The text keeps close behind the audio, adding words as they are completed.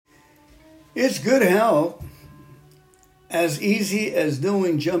It's good health, as easy as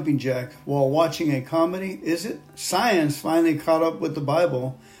doing jumping jack while watching a comedy, is it? Science finally caught up with the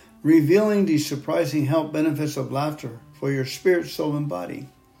Bible, revealing the surprising health benefits of laughter for your spirit, soul, and body.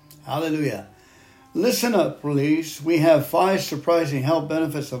 Hallelujah. Listen up, please. We have 5 surprising health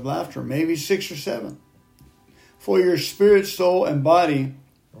benefits of laughter, maybe 6 or 7, for your spirit, soul, and body,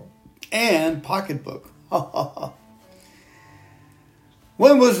 and pocketbook.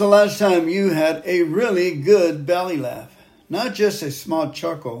 When was the last time you had a really good belly laugh? Not just a small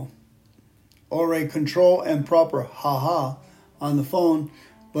chuckle or a control and proper ha-ha on the phone,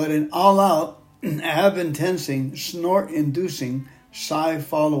 but an all-out, ab-intensing, snort-inducing,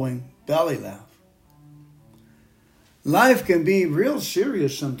 sigh-following belly laugh. Life can be real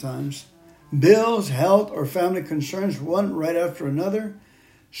serious sometimes. Bills, health, or family concerns, one right after another.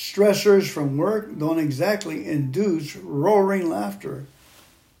 Stressors from work don't exactly induce roaring laughter.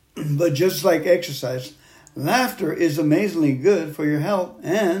 But just like exercise, laughter is amazingly good for your health,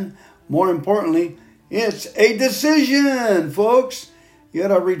 and more importantly, it's a decision, folks. You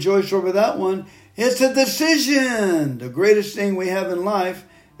gotta rejoice over that one. It's a decision. The greatest thing we have in life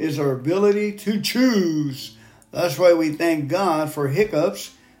is our ability to choose. That's why we thank God for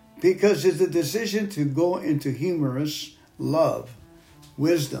hiccups, because it's a decision to go into humorous love,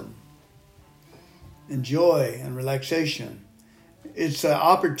 wisdom, and joy and relaxation. It's an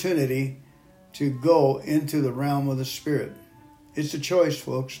opportunity to go into the realm of the Spirit. It's a choice,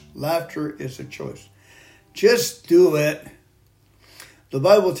 folks. Laughter is a choice. Just do it. The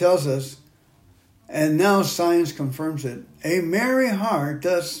Bible tells us, and now science confirms it, a merry heart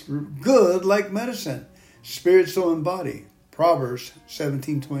does good like medicine, spirit, soul, and body. Proverbs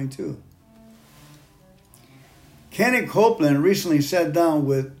 17:22. Kenneth Copeland recently sat down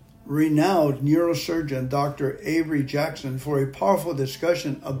with renowned neurosurgeon Dr. Avery Jackson for a powerful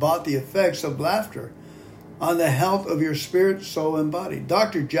discussion about the effects of laughter on the health of your spirit, soul, and body.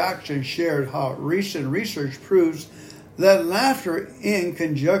 Dr. Jackson shared how recent research proves that laughter in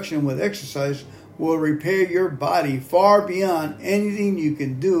conjunction with exercise will repair your body far beyond anything you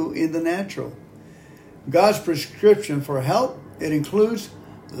can do in the natural. God's prescription for health, it includes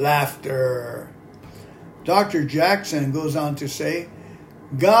laughter. Dr. Jackson goes on to say,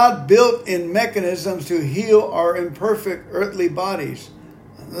 God built in mechanisms to heal our imperfect earthly bodies.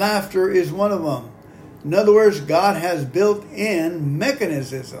 Laughter is one of them. In other words, God has built in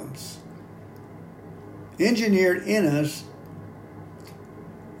mechanisms, engineered in us,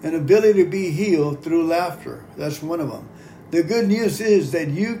 an ability to be healed through laughter. That's one of them. The good news is that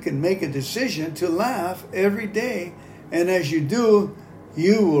you can make a decision to laugh every day. And as you do,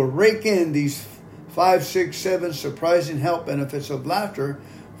 you will rake in these 5, 6, 7 surprising health benefits of laughter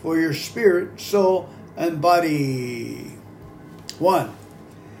for your spirit, soul, and body. 1.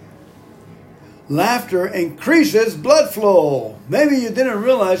 Laughter increases blood flow. Maybe you didn't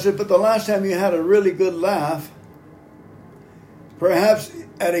realize it, but the last time you had a really good laugh, perhaps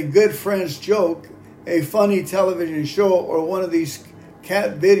at a good friend's joke, a funny television show, or one of these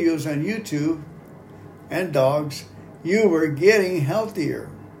cat videos on YouTube, and dogs, you were getting healthier.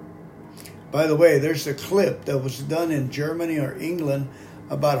 By the way, there's a clip that was done in Germany or England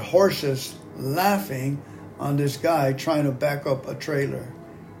about horses laughing on this guy trying to back up a trailer.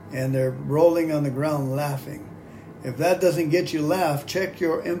 And they're rolling on the ground laughing. If that doesn't get you laugh, check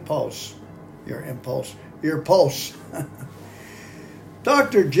your pulse.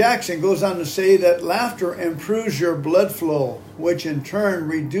 Dr. Jackson goes on to say that laughter improves your blood flow, which in turn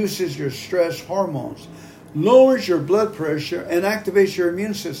reduces your stress hormones, lowers your blood pressure, and activates your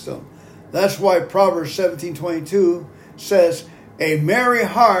immune system. That's why Proverbs 17:22 says, a merry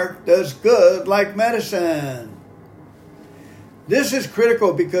heart does good like medicine. This is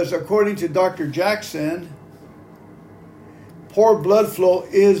critical because according to Dr. Jackson, poor blood flow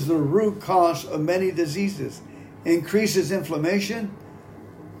is the root cause of many diseases, increases inflammation.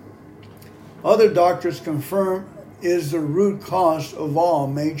 Other doctors confirm is the root cause of all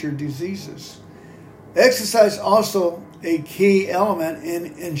major diseases. Exercise also a key element in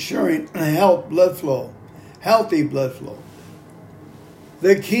ensuring healthy blood flow.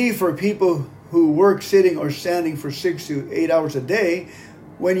 The key for people who work sitting or standing for 6 to 8 hours a day,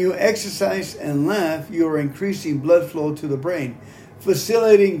 when you exercise and laugh, you are increasing blood flow to the brain,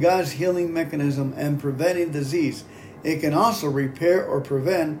 facilitating God's healing mechanism and preventing disease. It can also repair or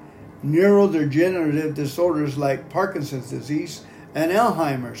prevent neurodegenerative disorders like Parkinson's disease and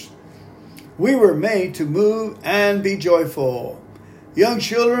Alzheimer's. We were made to move and be joyful. Young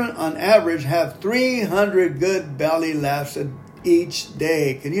children, on average, have 300 good belly laughs each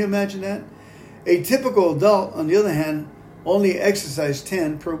day. Can you imagine that? A typical adult, on the other hand, Only exercise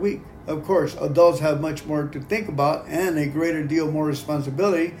 10 per week. Of course, adults have much more to think about and a greater deal more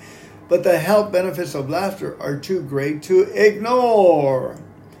responsibility, but the health benefits of laughter are too great to ignore.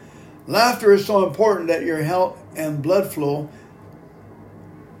 Laughter is so important that your health and blood flow.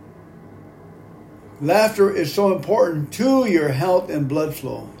 Laughter is so important to your health and blood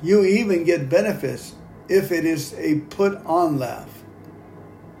flow. You even get benefits if it is a put-on laugh.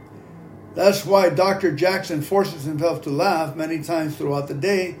 That's why Dr. Jackson forces himself to laugh many times throughout the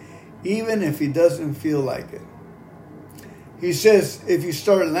day, even if he doesn't feel like it. He says if you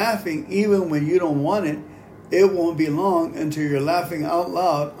start laughing even when you don't want it, it won't be long until you're laughing out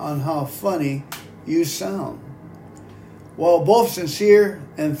loud on how funny you sound. While both sincere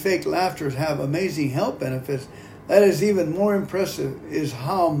and fake laughter have amazing health benefits, that is even more impressive is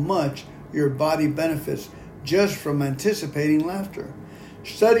how much your body benefits just from anticipating laughter.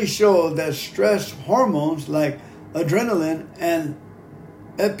 Studies show that stress hormones like adrenaline and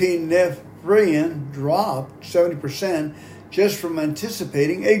epinephrine drop 70% just from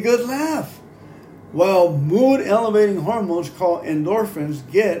anticipating a good laugh, while mood-elevating hormones called endorphins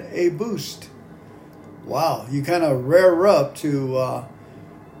get a boost. Wow, you kind of rear up to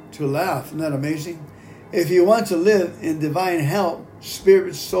laugh. Isn't that amazing? If you want to live in divine health,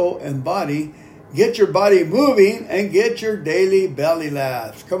 spirit, soul, and body, get your body moving and get your daily belly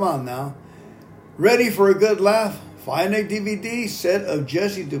laughs. Come on now. Ready for a good laugh? Find a DVD set of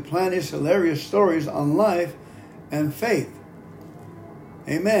Jesse Duplantis' hilarious stories on life and faith.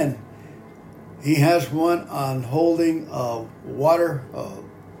 Amen. He has one on holding water,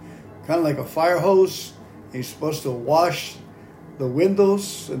 kind of like a fire hose. He's supposed to wash the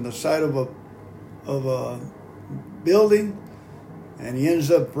windows in the side of a building, and he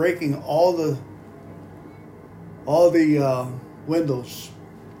ends up breaking all the windows.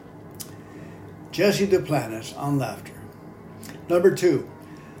 Jesse Duplantis on laughter. Number 2,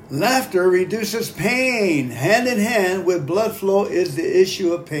 laughter reduces pain. Hand in hand with blood flow is the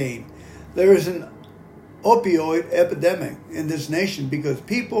issue of pain. There is an opioid epidemic in this nation because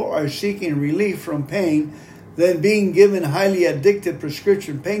people are seeking relief from pain than being given highly addictive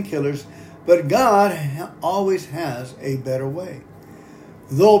prescription painkillers, but God always has a better way.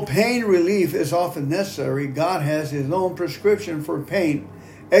 Though pain relief is often necessary, God has His own prescription for pain,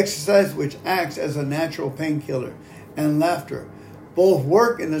 exercise which acts as a natural painkiller, and laughter. Both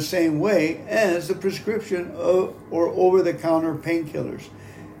work in the same way as the prescription or over-the-counter painkillers,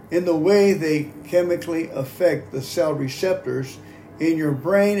 in the way they chemically affect the cell receptors in your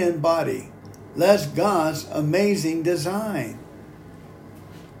brain and body. That's God's amazing design.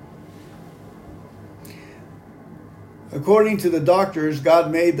 According to the doctors, God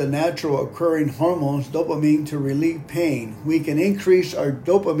made the natural occurring hormones dopamine to relieve pain. We can increase our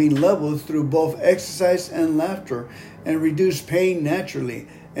dopamine levels through both exercise and laughter and reduce pain naturally.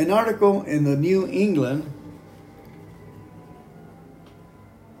 An article in the New England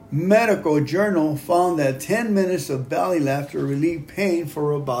Medical Journal found that 10 minutes of belly laughter relieved pain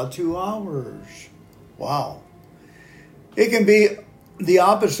for about 2 hours. Wow. It can be the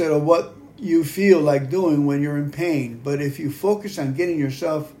opposite of what you feel like doing when you're in pain, but if you focus on getting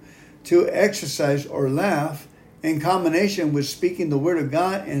yourself to exercise or laugh in combination with speaking the word of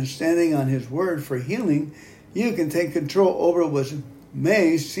God and standing on His word for healing, you can take control over what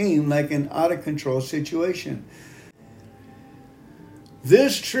may seem like an out of control situation.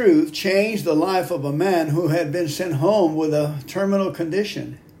 This truth changed the life of a man who had been sent home with a terminal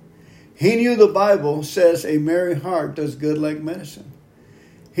condition. He knew the Bible says a merry heart does good like medicine.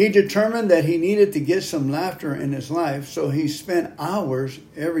 He determined that he needed to get some laughter in his life, so he spent hours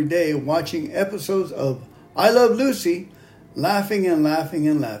every day watching episodes of I Love Lucy, laughing and laughing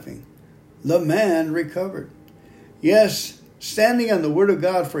and laughing. The man recovered. Yes, standing on the Word of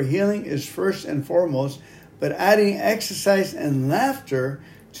God for healing is first and foremost, but adding exercise and laughter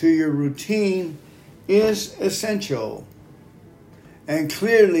to your routine is essential and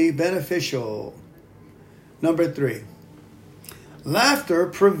clearly beneficial. Number 3. Laughter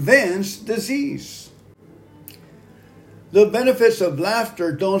prevents disease. The benefits of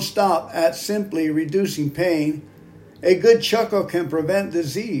laughter don't stop at simply reducing pain. A good chuckle can prevent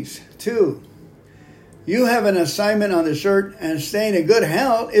disease, too. You have an assignment on this earth, and staying in good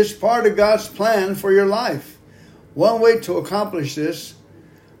health is part of God's plan for your life. One way to accomplish this,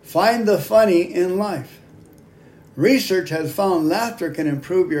 find the funny in life. Research has found laughter can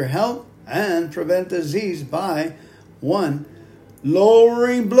improve your health and prevent disease by 1.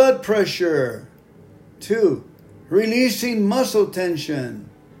 Lowering blood pressure. 2. Releasing muscle tension.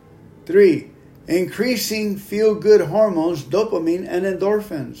 3. Increasing feel-good hormones, dopamine and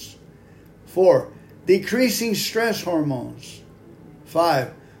endorphins. 4. decreasing stress hormones.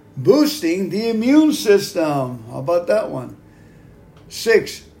 5, boosting the immune system. How about that one?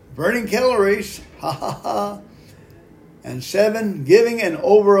 6, burning calories. Ha ha ha. And 7, giving an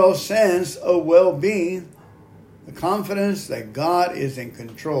overall sense of well-being, the confidence that God is in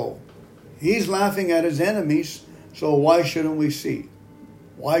control. He's laughing at his enemies, so why shouldn't we see?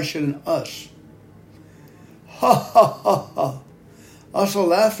 Why shouldn't us? Ha ha ha ha. Also,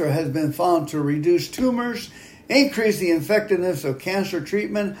 laughter has been found to reduce tumors, increase the effectiveness of cancer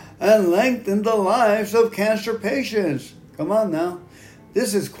treatment, and lengthen the lives of cancer patients. Come on now.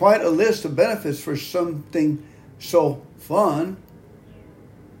 This is quite a list of benefits for something so fun.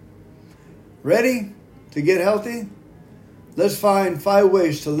 Ready to get healthy? Let's find 5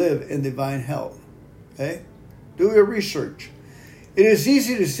 ways to live in divine health. Okay? Do your research. It is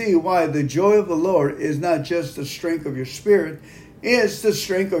easy to see why the joy of the Lord is not just the strength of your spirit, it's the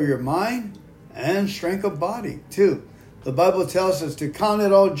strength of your mind and strength of body too. The Bible tells us to count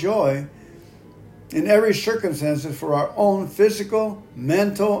it all joy in every circumstance for our own physical,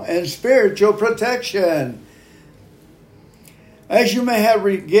 mental, and spiritual protection. As you may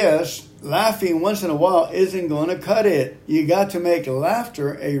have guessed, laughing once in a while isn't going to cut it. You got to make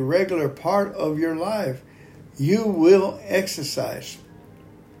laughter a regular part of your life. You will exercise.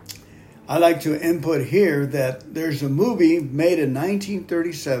 I like to input here that there's a movie made in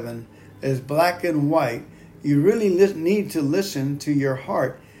 1937. It's black and white. You really need to listen to your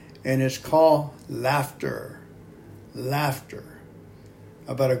heart. And it's called Laughter. Laughter.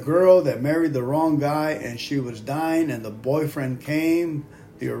 About a girl that married the wrong guy and she was dying, and the boyfriend came,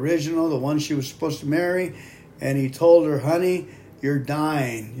 the original, the one she was supposed to marry, and he told her, honey, you're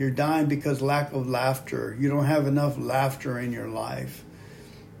dying. You're dying because lack of laughter. You don't have enough laughter in your life.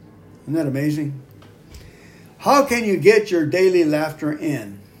 Isn't that amazing? How can you get your daily laughter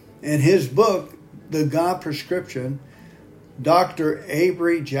in? In his book, The God Prescription, Dr.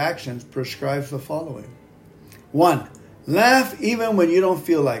 Avery Jackson prescribes the following. 1, laugh even when you don't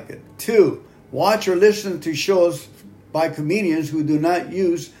feel like it. 2, watch or listen to shows by comedians who do not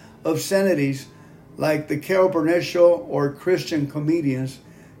use obscenities like the Carol Burnett Show or Christian comedians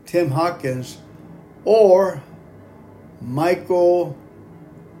Tim Hawkins or Michael.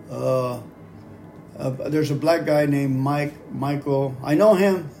 There's a black guy named Michael. I know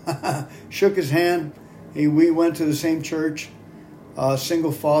him. Shook his hand. We went to the same church.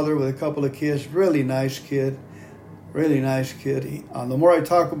 Single father with a couple of kids. Really nice kid. Really nice kid. The more I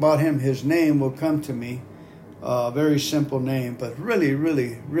talk about him, his name will come to me. Very simple name, but really,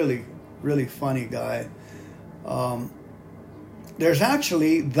 really, really, really funny guy. There's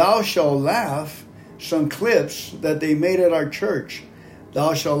actually Thou Shalt Laugh, some clips that they made at our church.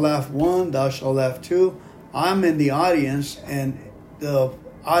 Thou Shalt Laugh 1, Thou Shalt Laugh 2. I'm in the audience, and the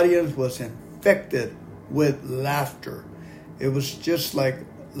audience was infected with laughter. It was just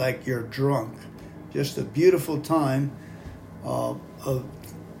like you're drunk. Just a beautiful time of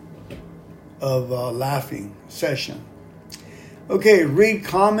laughing session. Okay, read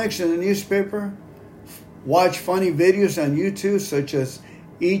comics in the newspaper. Watch funny videos on YouTube such as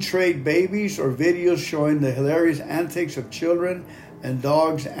E-Trade Babies or videos showing the hilarious antics of children and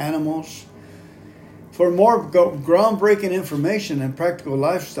dogs, animals. For more groundbreaking information and practical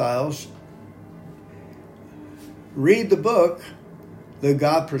lifestyles, read the book, The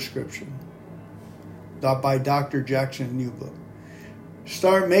God Prescription, by Dr. Jackson's new book.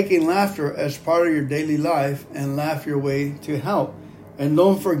 Start making laughter as part of your daily life and laugh your way to health. And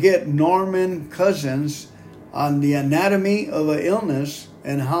don't forget Norman Cousins on the anatomy of an illness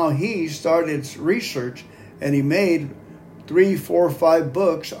and how he started research, and he made 3, 4, 5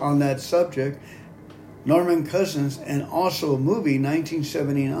 books on that subject. Norman Cousins, and also a movie,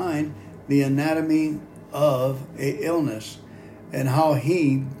 1979, The Anatomy of an Illness, and how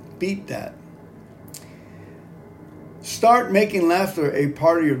he beat that. Start making laughter a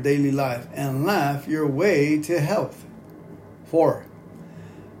part of your daily life and laugh your way to health. 4,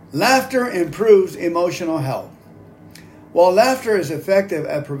 laughter improves emotional health. While laughter is effective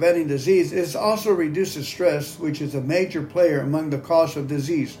at preventing disease, it also reduces stress, which is a major player among the cause of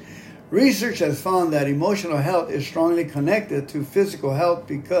disease. Research has found that emotional health is strongly connected to physical health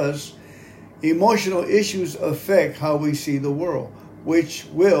because emotional issues affect how we see the world, which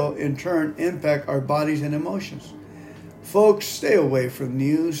will in turn impact our bodies and emotions. Folks, stay away from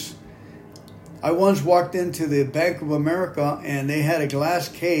news. I once walked into the Bank of America and they had a glass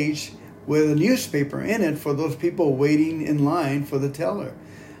cage with a newspaper in it for those people waiting in line for the teller.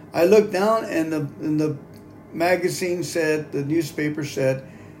 I looked down and the magazine said, the newspaper said,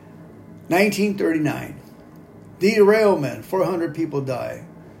 1939, derailment, 400 people die.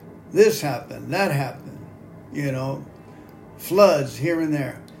 This happened, that happened, floods here and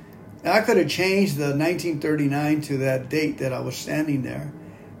there. Now, I could have changed the 1939 to that date that I was standing there,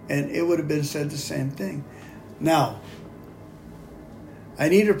 and it would have been said the same thing. Now, I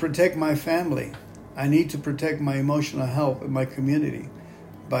need to protect my family. I need to protect my emotional health in my community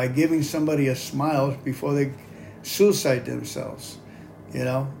by giving somebody a smile before they suicide themselves.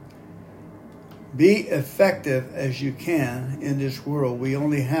 Be effective as you can in this world. We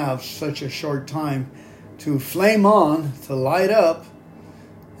only have such a short time to flame on, to light up,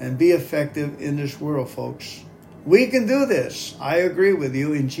 and be effective in this world, folks. We can do this. I agree with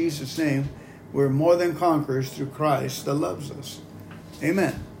you. In Jesus' name, we're more than conquerors through Christ that loves us.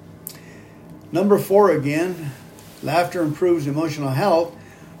 Amen. Number 4 again, laughter improves emotional health.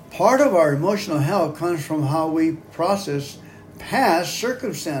 Part of our emotional health comes from how we process past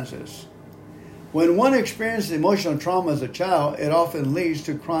circumstances. When one experiences emotional trauma as a child, it often leads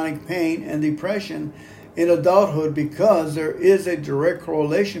to chronic pain and depression in adulthood because there is a direct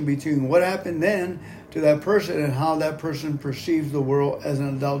correlation between what happened then to that person and how that person perceives the world as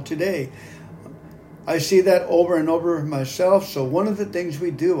an adult today. I see that over and over myself. So one of the things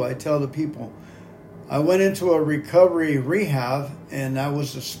we do, I tell the people, I went into a recovery rehab and I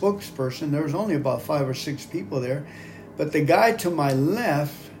was the spokesperson. There was only about 5 or 6 people there. But the guy to my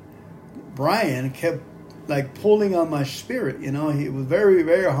left, Brian, kept pulling on my spirit. He was very,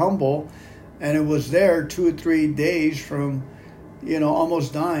 very humble. And it was there 2 or 3 days from,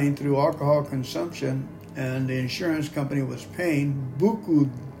 almost dying through alcohol consumption. And the insurance company was paying buku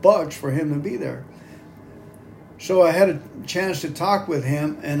bucks for him to be there. So I had a chance to talk with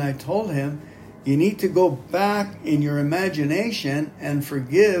him, and I told him, you need to go back in your imagination and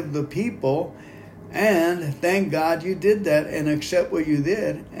forgive the people and thank God you did that and accept what you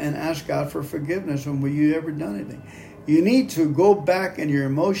did and ask God for forgiveness when you ever done anything. You need to go back in your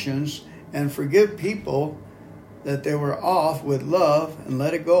emotions and forgive people that they were off with love and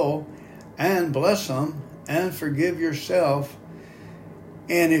let it go and bless them and forgive yourself.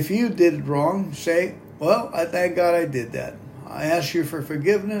 And if you did it wrong, say, well, I thank God I did that. I ask you for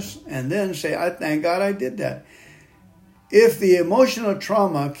forgiveness, and then say, I thank God I did that. If the emotional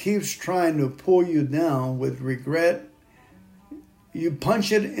trauma keeps trying to pull you down with regret, you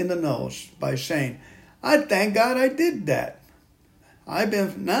punch it in the nose by saying, I thank God I did that. I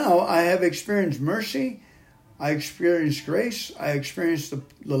have experienced mercy. I experienced grace. I experienced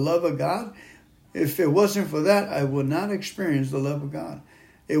the love of God. If it wasn't for that, I would not experience the love of God.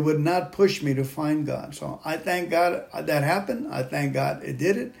 It would not push me to find God. So I thank God that happened. I thank God it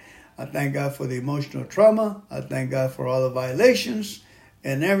did it. I thank God for the emotional trauma. I thank God for all the violations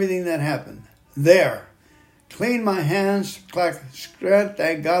and everything that happened. There. Clean my hands,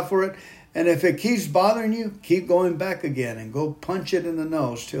 thank God for it. And if it keeps bothering you, keep going back again and go punch it in the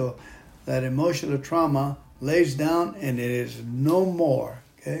nose till that emotional trauma lays down and it is no more.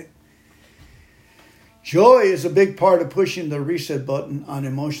 Okay? Joy is a big part of pushing the reset button on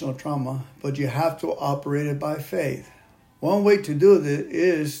emotional trauma, but you have to operate it by faith. One way to do this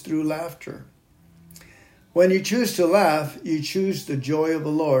is through laughter. When you choose to laugh, you choose the joy of the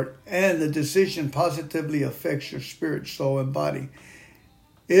Lord, and the decision positively affects your spirit, soul, and body.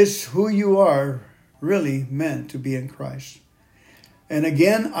 It's who you are really meant to be in Christ. And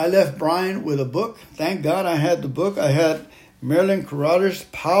again, I left Brian with a book. Thank God I had the book. I had Marilyn Carruthers'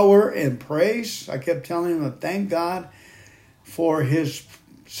 Power and Praise. I kept telling him, thank God for his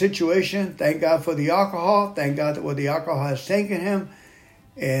situation. Thank God for the alcohol. Thank God that what the alcohol has taken him.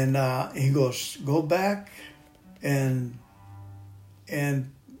 And he goes, go back and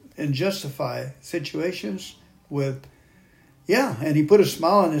justify situations with, and he put a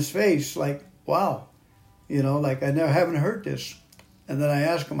smile on his face like, wow, I haven't heard this. And then I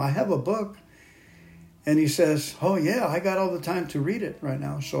asked him, I have a book. And he says, oh yeah, I got all the time to read it right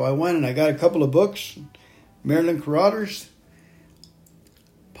now. So I went and I got a couple of books. Marilyn Carruthers,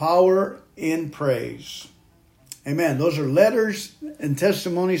 Power in Praise. Amen. Those are letters and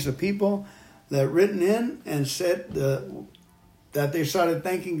testimonies of people that written in and said that they started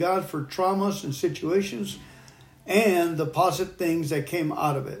thanking God for traumas and situations and the positive things that came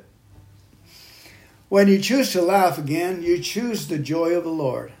out of it. When you choose to laugh again, you choose the joy of the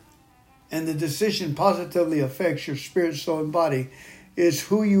Lord. And the decision positively affects your spirit, soul, and body. Is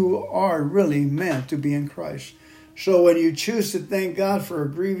who you are really meant to be in Christ. So when you choose to thank God for a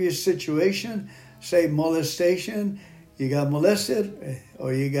grievous situation, say molestation, you got molested,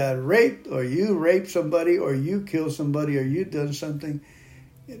 or you got raped, or you raped somebody, or you killed somebody, or you done something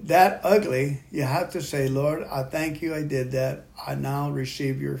that ugly, you have to say, Lord, I thank you I did that. I now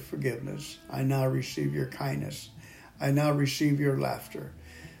receive your forgiveness. I now receive your kindness. I now receive your laughter.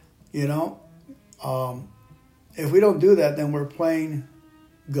 You know, if we don't do that, then we're playing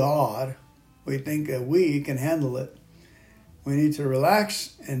God. We think that we can handle it. We need to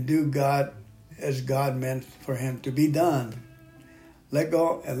relax and do God as God meant for him to be done. Let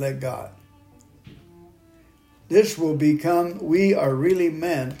go and let God. This will become, we are really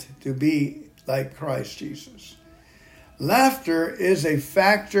meant to be like Christ Jesus. Laughter is a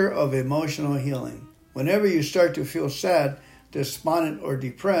factor of emotional healing. Whenever you start to feel sad, despondent, or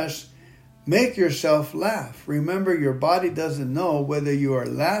depressed, make yourself laugh. Remember, your body doesn't know whether you are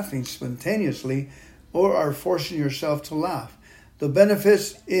laughing spontaneously or are forcing yourself to laugh. The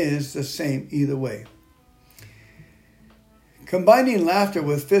benefit is the same either way. Combining laughter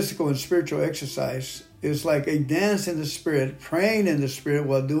with physical and spiritual exercise is like a dance in the spirit, praying in the spirit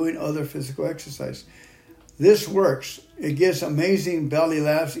while doing other physical exercise. This works. It gives amazing belly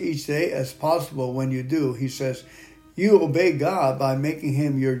laughs each day as possible when you do. He says, you obey God by making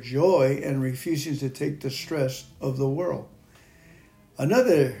him your joy and refusing to take the stress of the world.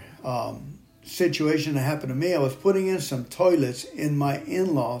 Another situation that happened to me, I was putting in some toilets in my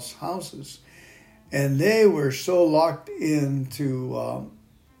in-laws' houses. And they were so locked into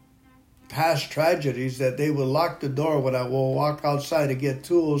past tragedies that they would lock the door when I will walk outside to get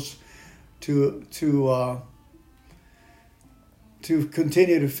tools to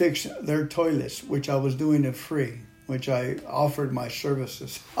continue to fix their toilets, which I was doing it free, which I offered my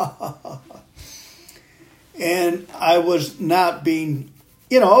services. And I was not being,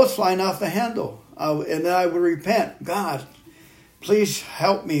 I was flying off the handle. And then I would repent. God, please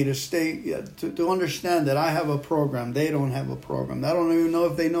help me to stay, to understand that I have a program. They don't have a program. I don't even know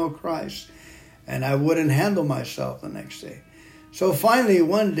if they know Christ. And I wouldn't handle myself the next day. So finally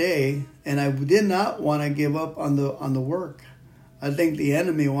one day, and I did not want to give up on the work. I think the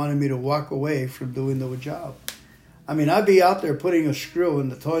enemy wanted me to walk away from doing the job. I mean, I'd be out there putting a screw in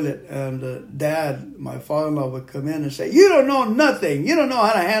the toilet, and Dad, my father-in-law, would come in and say, you don't know nothing. You don't know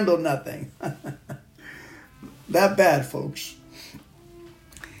how to handle nothing. That bad, folks.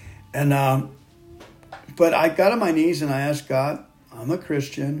 And but I got on my knees and I asked God, I'm a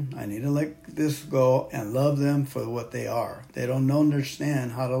Christian. I need to let this go and love them for what they are. They don't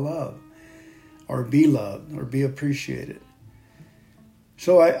understand how to love or be loved or be appreciated.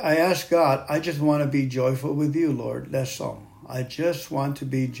 So I asked God, I just want to be joyful with you, Lord. That's all. I just want to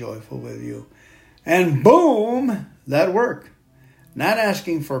be joyful with you. And boom, that worked. Not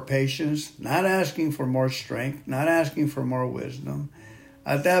asking for patience, not asking for more strength, not asking for more wisdom.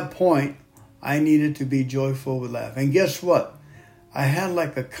 At that point, I needed to be joyful with laugh. And guess what? I had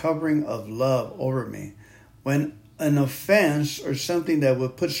like a covering of love over me. When an offense or something that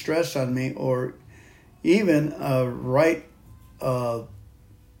would put stress on me, or even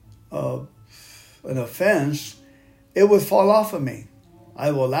an offense, it would fall off of me.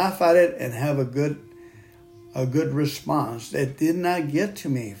 I will laugh at it and have a good response. It did not get to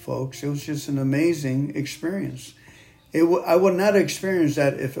me, folks. It was just an amazing experience. I would not experience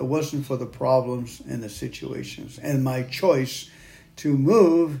that if it wasn't for the problems and the situations and my choice to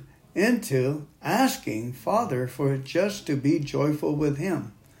move into asking Father for just to be joyful with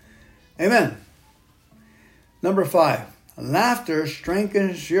him. Amen. Number 5, laughter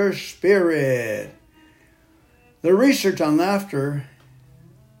strengthens your spirit. The research on laughter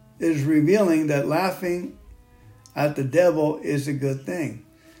is revealing that laughing at the devil is a good thing.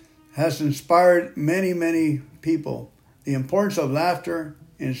 It has inspired many, many people. The importance of laughter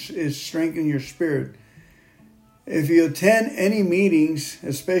is strengthening your spirit. If you attend any meetings,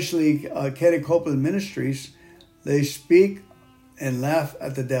 especially Kenneth Copeland Ministries, they speak and laugh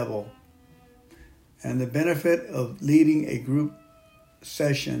at the devil. And the benefit of leading a group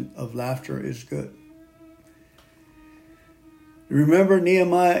session of laughter is good. Remember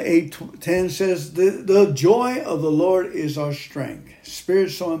Nehemiah 8:10 says, the joy of the Lord is our strength, spirit,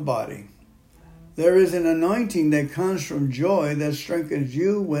 soul, and body. There is an anointing that comes from joy that strengthens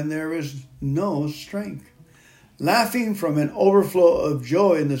you when there is no strength. Laughing from an overflow of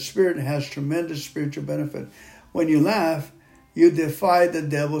joy in the spirit has tremendous spiritual benefit. When you laugh, you defy the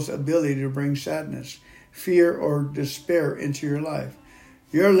devil's ability to bring sadness, fear, or despair into your life.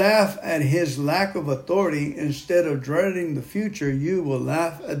 You laugh at his lack of authority. Instead of dreading the future, you will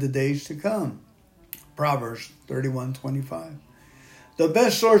laugh at the days to come. Proverbs 31:25. The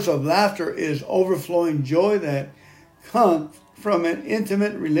best source of laughter is overflowing joy that comes from an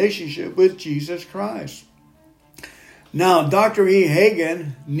intimate relationship with Jesus Christ. Now, Dr. E.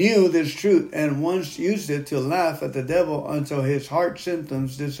 Hagen knew this truth and once used it to laugh at the devil until his heart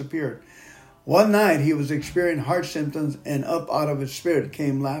symptoms disappeared. One night he was experiencing heart symptoms, and up out of his spirit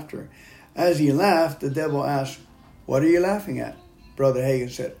came laughter. As he laughed, the devil asked, "What are you laughing at?" Brother Hagin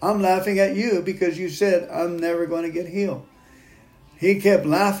said, I'm laughing at you because you said I'm never going to get healed. He kept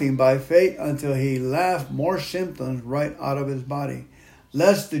laughing by faith until he laughed more symptoms right out of his body.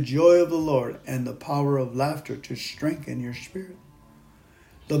 Lest the joy of the Lord and the power of laughter to strengthen your spirit.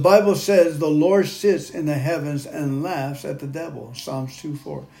 The Bible says the Lord sits in the heavens and laughs at the devil. Psalms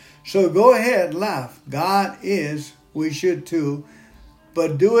 2:4. So go ahead, laugh. God is, we should too.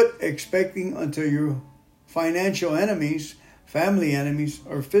 But do it expecting until your financial enemies, family enemies,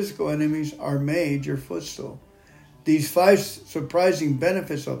 or physical enemies are made your footstool. These 5 surprising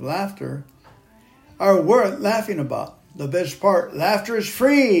benefits of laughter are worth laughing about. The best part, laughter is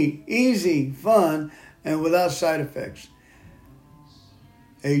free, easy, fun, and without side effects.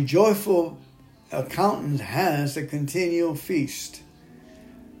 A joyful accountant has a continual feast.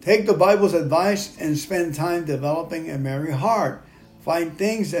 Take the Bible's advice and spend time developing a merry heart. Find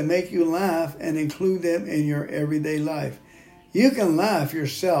things that make you laugh and include them in your everyday life. You can laugh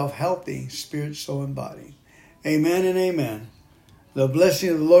yourself healthy, spirit, soul, and body. Amen and amen. The blessing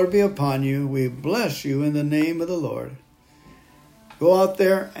of the Lord be upon you. We bless you in the name of the Lord. Go out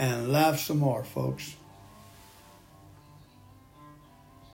there and laugh some more, folks.